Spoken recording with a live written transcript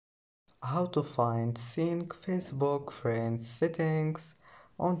How to find sync Facebook friends settings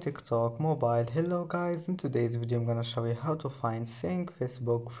on TikTok mobile. Hello guys, in today's video I'm gonna show you how to find sync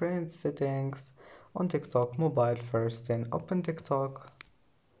Facebook friends settings on TikTok mobile. First then open TikTok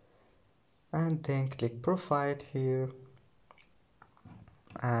and then click profile here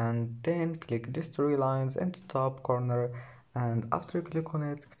and then click the three lines in the top corner, and after you click on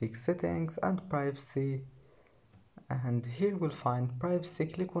it click settings and privacy, and here we'll find privacy.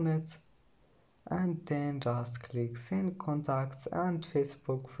 Click on it and then just click sync contacts and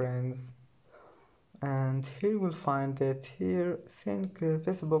Facebook friends, and here we'll find it here sync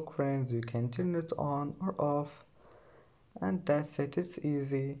Facebook friends. You can turn it on or off, and that's it. It's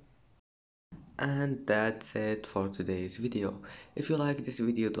easy. And that's it for today's video. If you like this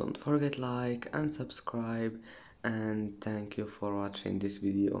video, don't forget like and subscribe, and thank you for watching this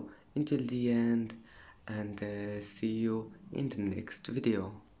video until the end, and see you in the next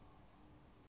video.